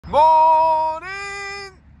Morning!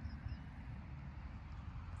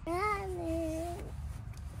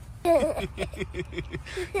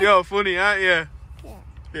 You're funny, aren't you?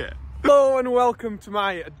 Yeah. Hello and welcome to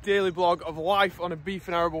my daily blog of life on a beef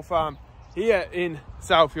and arable farm here in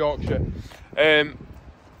South Yorkshire. My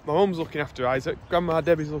mum's looking after Isaac, Grandma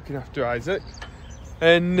Debbie's looking after Isaac,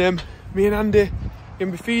 and me and Andy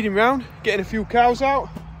can be feeding round, getting a few cows out.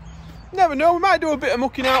 Never know, we might do a bit of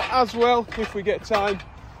mucking out as well if we get time,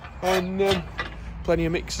 and plenty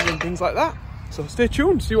of mixes and things like that. So stay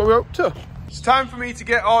tuned, see what we're up to. It's time for me to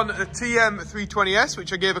get on the TM320S,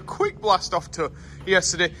 which I gave a quick blast off to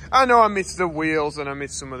yesterday. I know I missed the wheels and I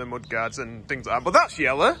missed some of the mud guards and things like that, but that's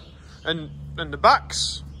yellow, and the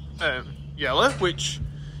back's yellow, which,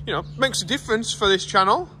 you know, makes a difference for this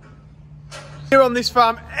channel. Here on this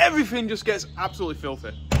farm, everything just gets absolutely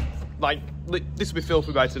filthy. Like, this will be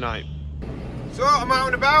filthy by tonight. So I'm out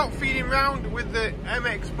and about, feeding round with the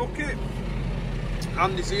MX bucket.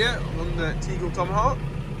 Andy's here on the Teagle Tomahawk.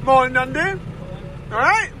 Morning, Andy. All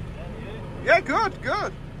right? Yeah, good,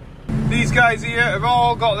 good. These guys here have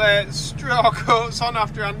all got their straw coats on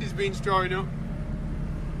after Andy's been strawing up.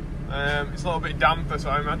 It's a little bit damper, so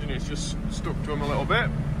I imagine it's just stuck to them a little bit.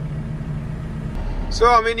 So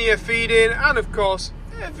I'm in here feeding, and of course,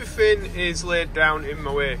 everything is laid down in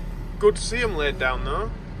my way. Good to see them laid down though.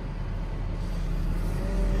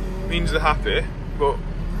 Means they're happy, but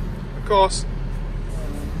of course,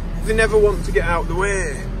 they never want to get out of the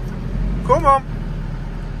way. Come on.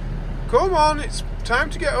 Come on, it's time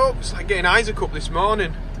to get up. It's like getting Isaac up this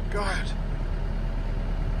morning. God.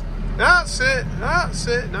 That's it, nice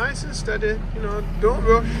and steady. You know, don't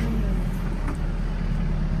rush.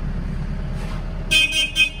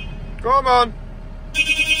 Come on.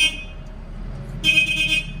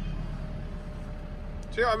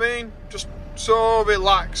 See what I mean? Just so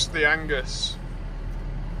relaxed, the Angus.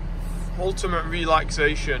 Ultimate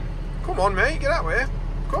relaxation. Come on, mate, get that way.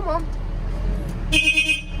 Come on.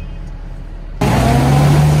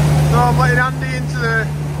 So I'm letting Andy into the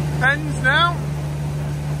pens now.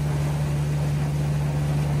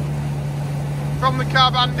 From the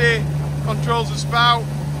cab, Andy controls the spout,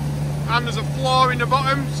 and there's a floor in the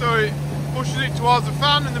bottom, so it pushes it towards the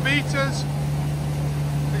fan and the beaters.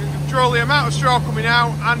 You can control the amount of straw coming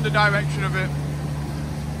out and the direction of it.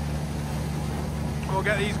 We'll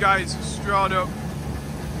get these guys strawed up.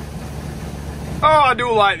 Oh, I do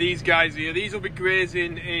like these guys here. These will be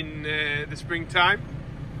grazing in the springtime.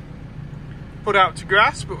 Put out to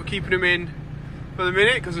grass, but we're keeping them in for the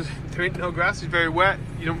minute because there ain't no grass. It's very wet.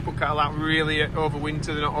 You don't put cattle out really over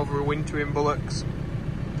winter. They're not overwintering bullocks.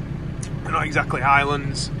 They're not exactly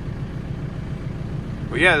highlands.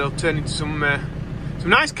 But yeah, they'll turn into some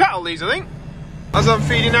nice cattle, these, I think. As I'm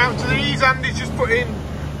feeding out to these, Andy's just put in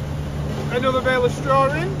another bale of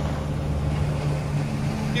straw in.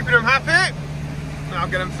 Keeping them happy. I'll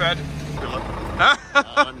get them fed.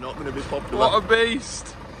 I'm not going to be popular. What a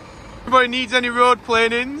beast. Anybody needs any road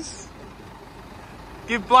planings,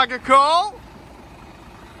 give Blag a call.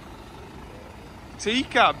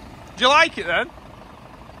 T-cab. Do you like it then? Do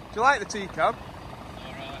you like the T-cab?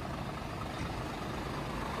 Alright.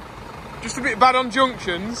 Just a bit bad on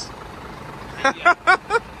junctions.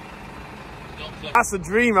 That's the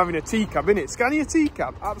dream, having a T-cab, isn't it? Scania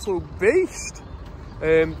T-cab, absolute beast.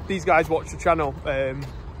 These guys watch the channel,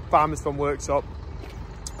 farmers from Worksop,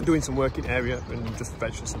 doing some work in area and just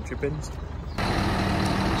fetching some chip-ins.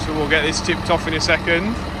 So we'll get this tipped off in a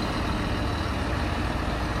second.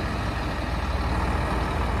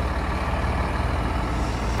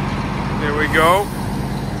 There we go.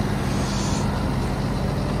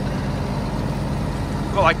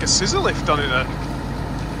 Got like a scissor lift on it then.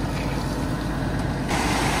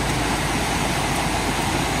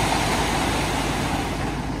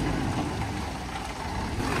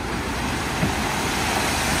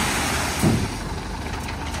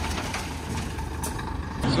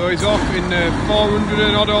 So he's off in 400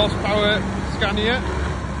 and odd horsepower Scania.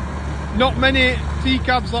 Not many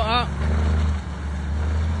T-cabs like that.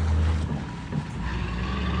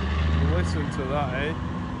 Listen to that, eh?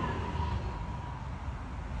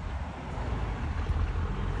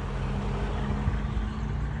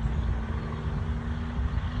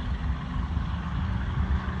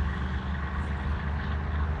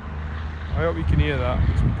 I hope you can hear that.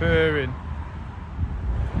 It's purring.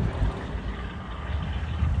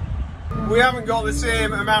 We haven't got the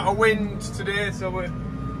same amount of wind today, so we're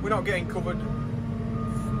not getting covered.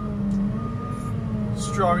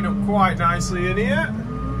 Strawing up quite nicely in here,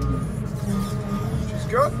 which is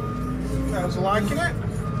good. Cows are liking it.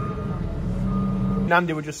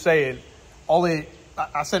 Andy were just saying, Ollie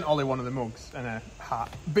I sent Ollie one of the mugs and a hat.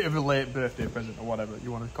 Bit of a late birthday present or whatever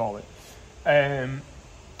you want to call it. And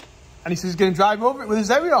he says he's going to drive over it with his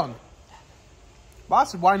Zeri on. But I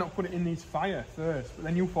said, why not put it in his fire first? But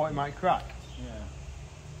then you thought it might crack. Yeah.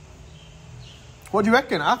 What do you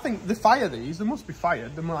reckon? I think they fire these. They must be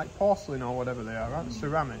fired. They're more like porcelain or whatever they are, right?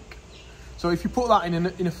 Ceramic. So if you put that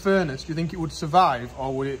in a furnace, do you think it would survive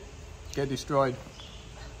or would it get destroyed?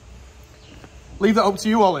 Leave that up to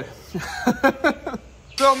you, Ollie.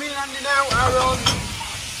 So me and Andy now are on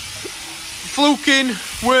fluking,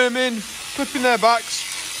 worming, clipping their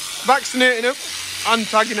backs, vaccinating them and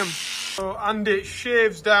tagging them. So Andy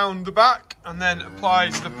shaves down the back and then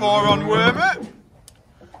applies the pour-on wormer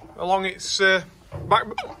along its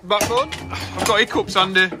backbone. I've got hiccups,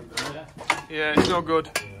 Andy. Yeah, it's no good.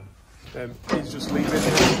 He's just leaving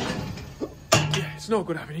it. Yeah, it's no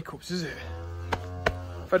good having hiccups, is it?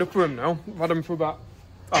 Fed up with them now. I've had them for about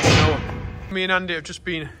half an hour. Me and Andy have just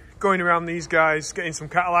been going around these guys, getting some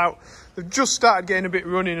cattle out. They've just started getting a bit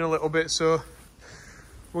running a little bit, so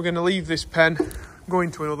we're going to leave this pen, go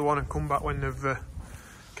into another one and come back when they've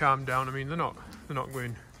calmed down. I mean, they're not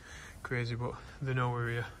going crazy, but they know we're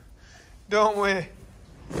here. Don't we?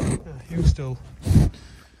 You still.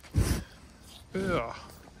 Ugh.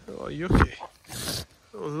 Oh, yucky.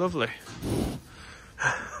 Oh, lovely.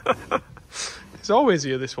 It's always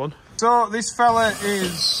here, this one. So this fella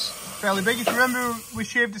is fairly big. If you remember, we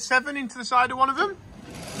shaved a 7 into the side of one of them.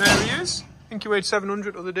 There he is. I think he weighed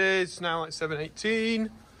 700 other days. It's now like 718.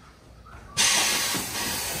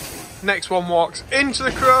 Next one walks into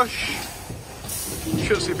the crush.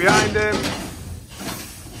 Shuts it behind him.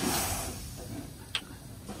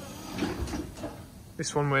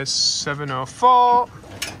 This one weighs 704.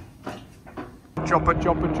 Chopper,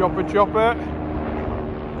 chopper, chopper, chopper.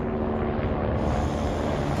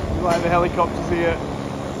 You like the helicopters here.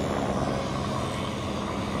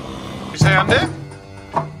 You say, Andy?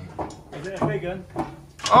 Is it a big one?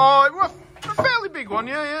 Oh, it was a fairly big one,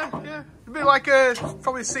 yeah. It'd be like a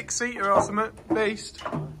probably 6-seater or something, based.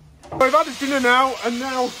 We've had his dinner now, and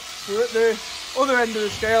now we're at the other end of the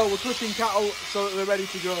scale. We're clipping cattle so that they're ready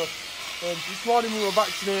to go. This morning we were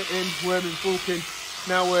vaccinating, worming, fluking.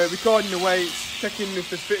 Now we're recording the weights, checking if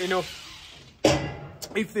they're fit enough.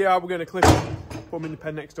 If they are, we're going to clip them, put them in the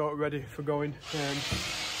pen next door, ready for going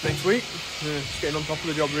next week. Just getting on top of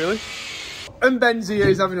the job, really. And Ben's here,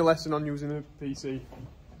 he's having a lesson on using a PC.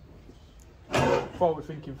 Forward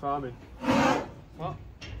thinking farming. What?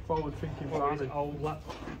 Forward thinking farming. Old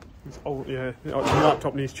laptop. It's old, yeah. The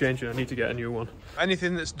laptop needs changing, I need to get a new one.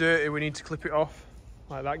 Anything that's dirty, we need to clip it off,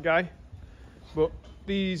 like that guy. But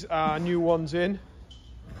these are new ones in.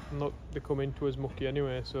 And look, they come into as mucky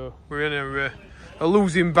anyway, so we're in a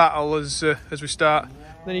losing battle as we start.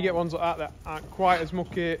 Then you get ones like that aren't quite as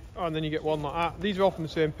mucky, and then you get one like that. These are all from the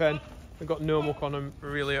same pen. They've got no muck on them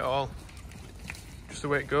really at all. Just the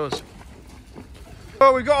way it goes.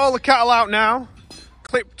 So we've got all the cattle out now,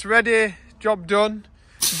 clipped, ready, job done.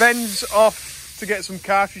 Ben's off to get some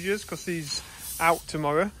cartridges because he's out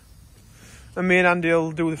tomorrow, and me and Andy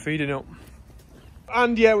will do the feeding up.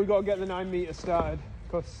 And yeah, we've got to get the 9 metre started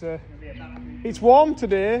because it's warm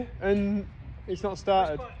today and it's not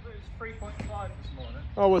started. It was 3.5 this morning.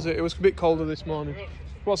 Oh, was it? It was a bit colder this morning.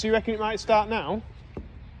 What, so you reckon it might start now?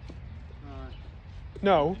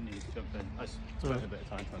 No? It needs something. I spent a bit of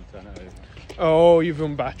time trying to turn it over. Oh, you've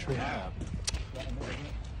run battery.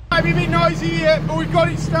 Might be a bit noisy here, but we've got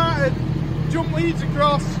it started. Jump leads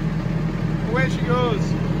across. Away she goes.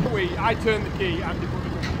 I turned the key and it put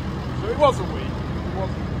it on. So it was a we. It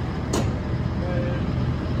wasn't.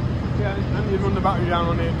 Yeah, Andy had run the battery down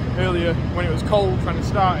on it earlier when it was cold trying to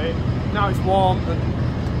start it. Now it's warm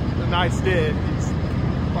and a nice day. It's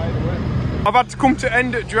fired away. I've had to come to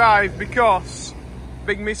end at drive because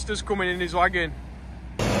Big Mister's coming in his wagon.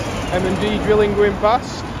 M&D drilling going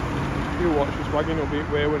past. You watch this wagon, will be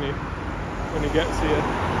away when he gets here.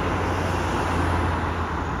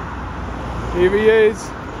 Here he is.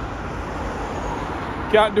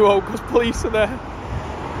 Can't do all because police are there.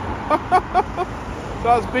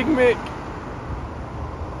 That's Big Mick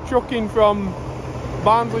trucking from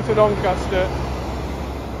Barnsley to Doncaster.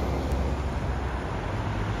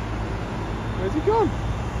 Where's he gone?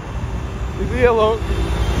 He's here, look.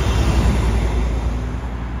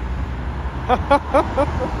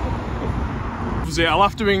 I'll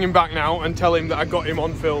have to bring him back now and tell him that I got him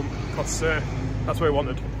on film because that's what he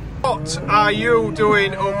wanted. What are you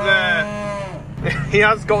doing up there? He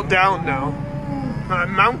has got down now. A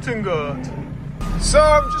mountain goat. So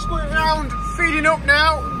I'm just going around feeding up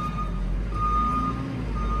now.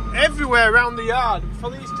 Everywhere around the yard. For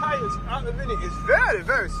these tyres at the minute is very,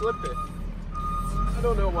 very slippy. I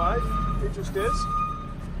don't know why, it just is.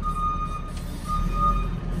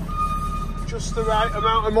 Just the right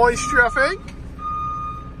amount of moisture, I think.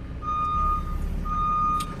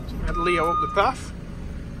 So we had Leo up the path.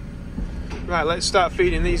 Right, let's start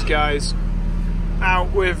feeding these guys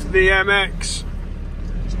out with the MX.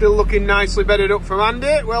 Still looking nicely bedded up from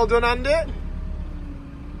Andy. Well done, Andy. Andy.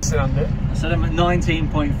 I said I'm at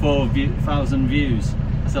 19.4 thousand views.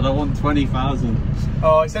 I said I want 20,000.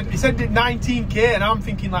 Oh, he said 19k, and I'm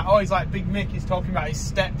thinking like, oh, he's like Big Mick. He's talking about his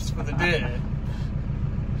steps for the day.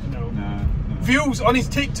 No. Views on his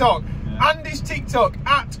TikTok. Yeah. Andy's TikTok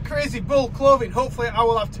at Crazy Bull Clothing. Hopefully, I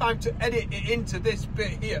will have time to edit it into this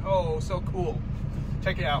bit here. Oh, so cool.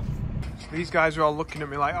 Check it out. These guys are all looking at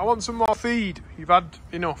me like, I want some more feed. You've had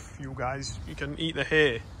enough, you guys. You can eat the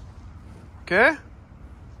hay. Okay?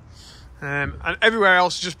 And everywhere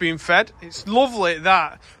else is just being fed. It's lovely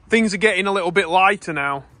that things are getting a little bit lighter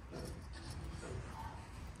now.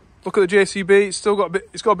 Look at the JCB. It's still got a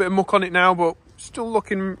bit of muck on it now, but still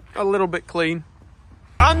looking a little bit clean.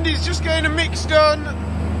 Andy's just getting a mix done,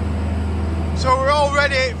 so we're all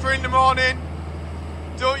ready for in the morning.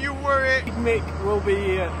 Don't you worry. Big Mick will be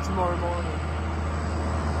here tomorrow morning.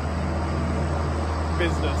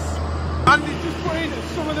 Business. Andy's just putting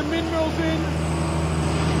some of the minerals in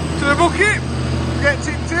to the bucket. Get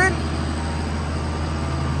tipped in.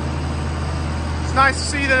 It's nice to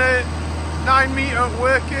see the 9 metre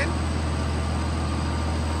working.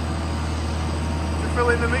 Just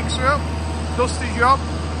filling the mixer up. Dusty job.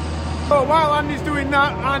 But while Andy's doing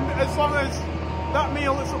that, and as long as that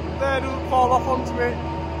meal that's up there doesn't fall off onto me,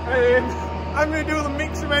 I'm going to do the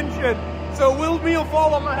mixer mention. So will meal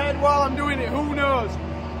fall on my head while I'm doing it? Who knows?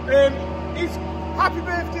 It's happy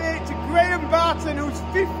birthday to Graham Barton, who's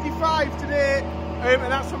 55 today,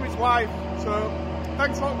 and that's from his wife. So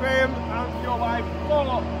thanks a lot, Graham, and your wife for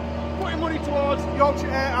putting money towards Yorkshire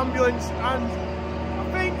Air Ambulance. And I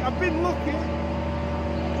think I've been lucky.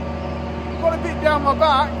 Got a bit down my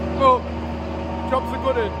back, but job's a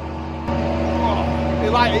good one.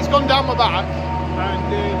 Oh, it's gone down my back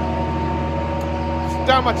and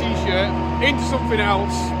down my t-shirt into something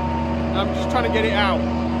else. And I'm just trying to get it out.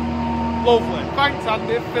 Lovely. Thanks,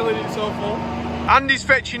 Andy, for filling it so full. Andy's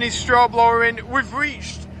fetching his straw blower in. We've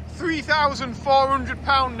reached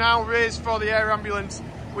 £3,400 now raised for the air ambulance,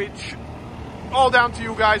 which all down to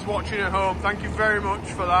you guys watching at home. Thank you very much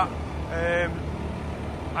for that.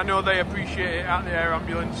 I know they appreciate it at the air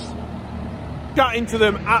ambulance. Chatting to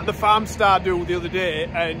them at the Farm Star do the other day,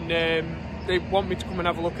 and they want me to come and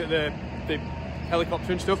have a look at the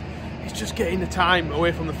helicopter and stuff. It's just getting the time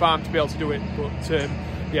away from the farm to be able to do it. But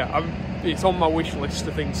yeah, it's on my wish list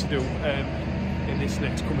of things to do in this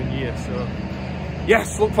next coming year. So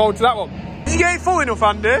yes, look forward to that one. Did you get it full enough,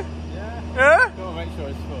 Andy? Yeah. Yeah? Gotta make sure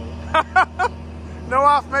it's full. No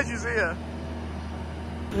half measures here.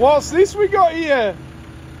 What's this we got here?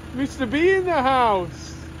 Mr. B in the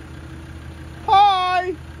house.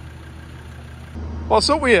 Hi. What's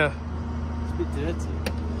up with you? It's a bit dirty.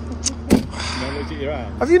 Now look at your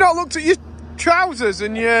hands. Have you not looked at your trousers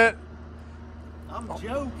and your... I'm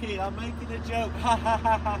joking, I'm making a joke. Ha ha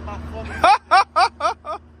ha ha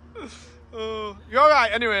ha. You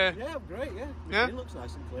alright anyway? Yeah, I'm great, yeah. Yeah? It looks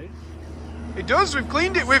nice and clean. It does, we've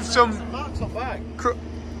cleaned it with some... marks on back.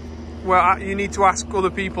 Well, you need to ask other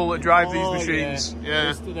people that drive these machines.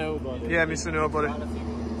 Yeah. Mr. Nobody. Yeah, Mr. Nobody.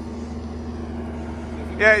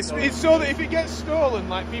 Yeah, it's so that if it gets stolen,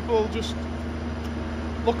 like, people just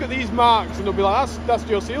look at these marks and they'll be like, that's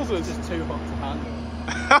Joe Seals'. It's just too hot to handle.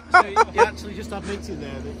 So you actually just admitted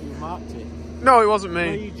there that you marked it? No, it wasn't me.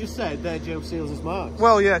 No, you just said they're Joe Seals' marks.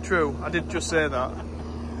 Well, yeah, true. I did just say that.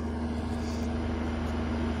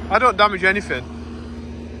 I don't damage anything.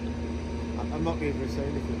 I'm not going to say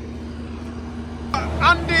anything.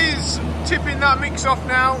 Andy's tipping that mix off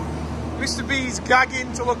now. Mr. B's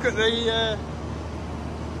gagging to look at the...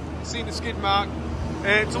 seen the skid mark.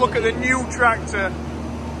 To look at the new tractor.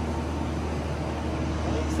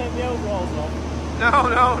 I didn't take the overalls off.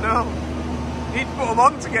 No. Need to put them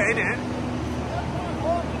on to get in it.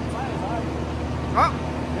 What?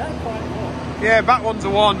 Yeah, quite good. Yeah, back ones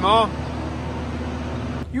are worn more.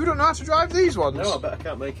 You don't know how to drive these ones? No, I bet I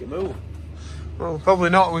can't make it move. Well, probably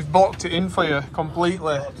not. We've blocked it in for you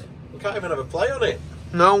completely. God. We can't even have a play on it.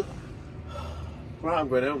 No. Right, I'm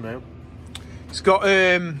going home now. It's got,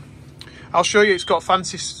 I'll show you, it's got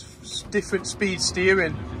fancy different speed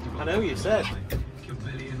steering. I know you said.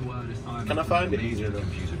 Can I find it easier though?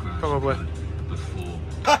 Probably.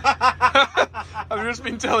 I've just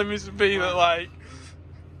been telling Mr. B that, like,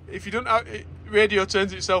 if you don't have, radio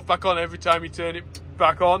turns itself back on every time you turn it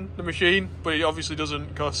back on, the machine, but it obviously doesn't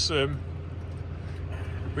because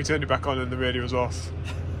We turned it back on and the radio was off.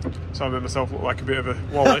 So I made myself look like a bit of a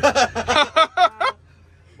wally.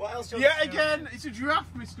 What else do you Yeah, again, it's a giraffe,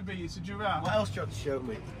 Mr. B, it's a giraffe. What else do you want to show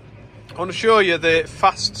me? I want to show you the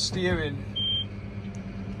fast steering.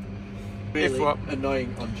 Really If what?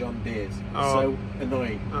 annoying on John Deere's. Oh. So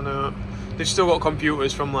annoying. I know. They've still got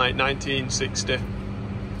computers from like 1960.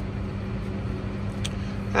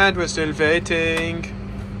 And we're still waiting.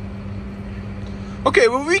 Okay,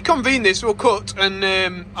 we'll reconvene this, we'll cut, and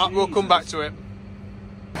we'll come back to it.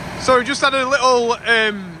 So we just had a little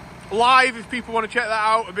live, if people want to check that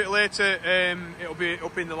out a bit later, it'll be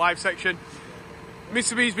up in the live section.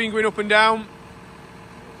 Mr. B's been going up and down.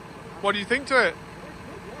 What do you think to it?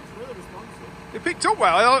 It's really responsive. It picked up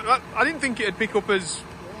well. I didn't think it'd pick up as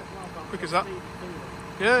quick as that.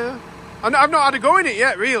 Yeah. And I've not had a go in it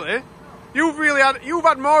yet, really. You've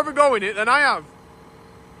had more of a go in it than I have.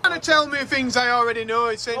 Trying to tell me things I already know.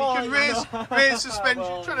 It's saying you can raise suspension.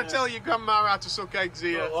 Well, trying to tell your grandma how to suck eggs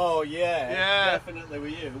here. Oh yeah. Yeah. Definitely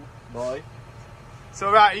with you, boy. So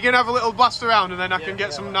right, you're gonna have a little blast around, and then I can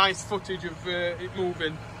get some nice footage of it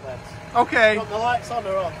moving. Let's. Okay. Got the lights on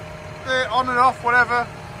or off? On and off, whatever.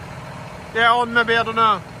 Yeah, on maybe, I don't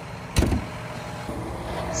know.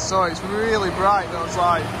 So it's really bright, those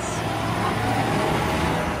lights.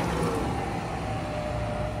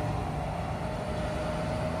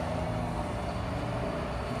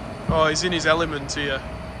 Oh, he's in his element here.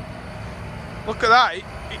 Look at that, it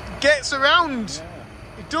gets around.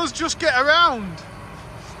 Yeah. It does just get around.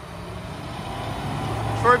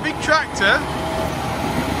 For a big tractor.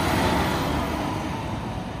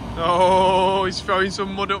 Oh, he's throwing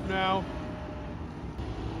some mud up now.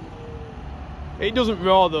 It doesn't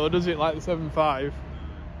roar though, does it, like the 7.5?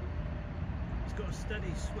 It's got a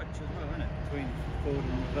steady switch as well, isn't it? Between forward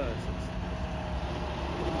and reverse.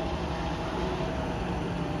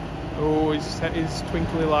 Oh, he's set his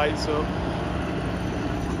twinkly lights up.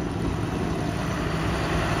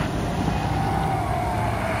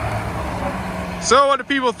 So what do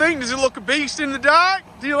people think? Does it look a beast in the dark?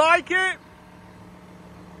 Do you like it?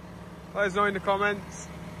 Let us know in the comments.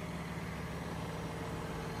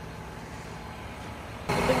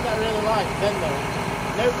 The thing that I really like then though,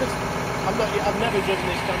 because I've never driven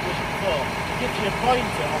this transmission before, it gives you a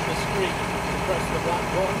pointer on the screen to press the black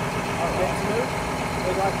button to get to move.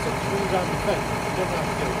 Whereas I took swings around the fence, you don't have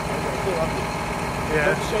to do it. You've got to do it. Yeah.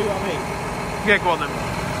 Let me show you what I mean. Yeah, go on then.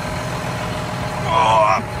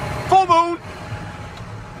 Oh, full moon!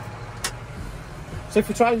 So if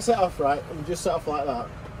we try and set off right, and just set off like that,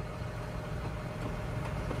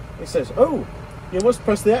 it says, oh, you must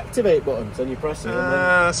press the activate buttons, and you press it. And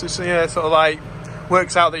then... so yeah, sort of like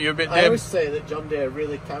works out that you're a bit dim. I always say that John Deere are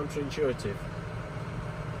really counterintuitive,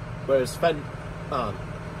 whereas Fendt aren't.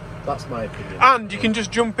 That's my opinion. And you can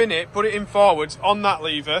just jump in it, put it in forwards on that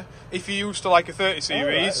lever. If you're used to like a 30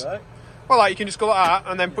 series, right. well, like you can just go like that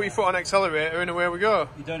and then put your foot on accelerator and away we go.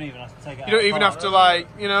 You don't even have to take it out. You don't even have to like,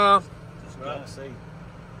 you know. Right, see.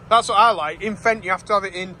 That's what I like. In Fendt, you have to have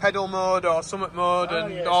it in pedal mode or summit mode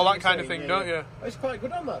and all that kind of thing, don't you? It's quite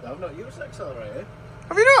good on that though. I've not used the accelerator.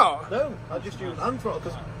 Have you not? No, I just use hand throttle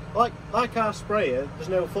because, like our sprayer, there's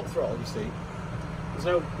no foot throttle. You see,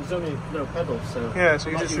 there's only no pedals. So yeah, so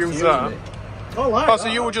you just use that. Oh, like oh, so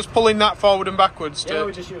you were just pulling that forward and backwards. Yeah,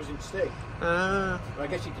 we're just using stick. I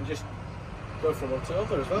guess you can just go from one to the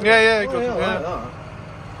other as well. Yeah, like that.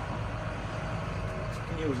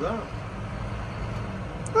 You can use that.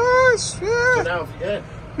 Nice, yeah. So now, yeah.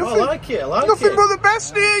 Nothing, I like it. Nothing but the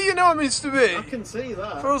best here, you know, Mr. B. I can see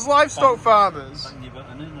that. For us livestock farmers. Bang your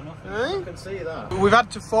button in and off. I can see that. We've had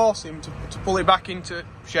to force him to pull it back into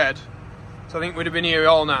shed. So I think we'd have been here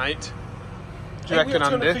all night. Do you reckon,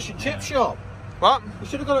 Andy? We should have gone to fish and chip shop. What? We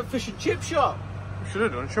should have gone to fish and chip shop. We should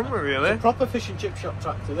have done, shouldn't we, really? It's a proper fish and chip shop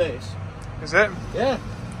tractor, this. Is it? Yeah.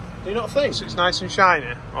 Do you not think? So it's nice and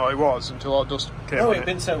shiny. Oh, it was until all dust came on No, it. it'd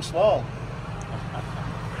been so small.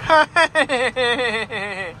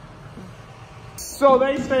 So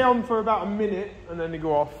they stay on for about a minute and then they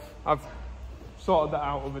go off. I've sorted that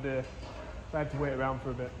out over there. I had to wait around for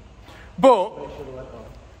a bit. But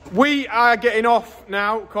we are getting off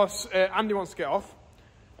now because Andy wants to get off.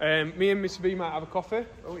 Me and Mr. B might have a coffee.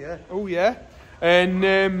 Oh yeah. Oh yeah. And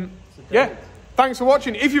yeah, thanks for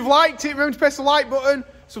watching. If you've liked it, remember to press the like button.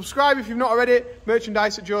 Subscribe if you've not already.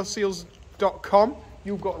 Merchandise at joeseals.com.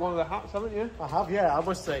 You've got one of the hats, haven't you? I have, yeah. I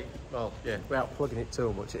must say, well, yeah, without plugging it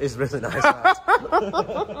too much, it is really nice.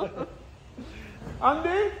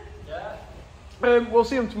 Andy? Yeah. We'll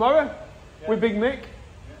see him tomorrow with Big Mick.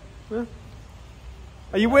 Yeah.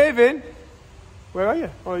 Are you waving? Where are you?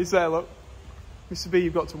 Oh, he's there, look. Mr. B,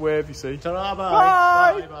 you've got to wave, you see. Ta-ra, bye.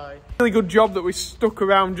 Bye. Bye, bye. Really good job that we stuck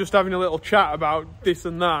around just having a little chat about this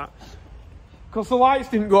and that. Because the lights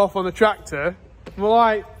didn't go off on the tractor. We're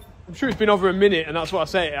like, I'm sure it's been over a minute, and that's what I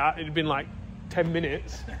say it at. It'd been like 10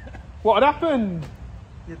 minutes. What had happened?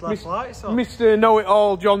 You'd left lights on. Mr.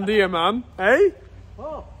 Know-It-All John Deere man. Hey?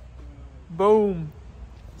 Oh. Boom.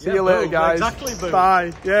 See Yeah, you later, boom. guys. Exactly, boom.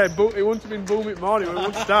 Bye. Yeah, it wouldn't have been boom at morning, but it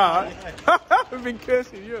would start. We've been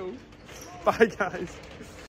cursing you. Bye, guys.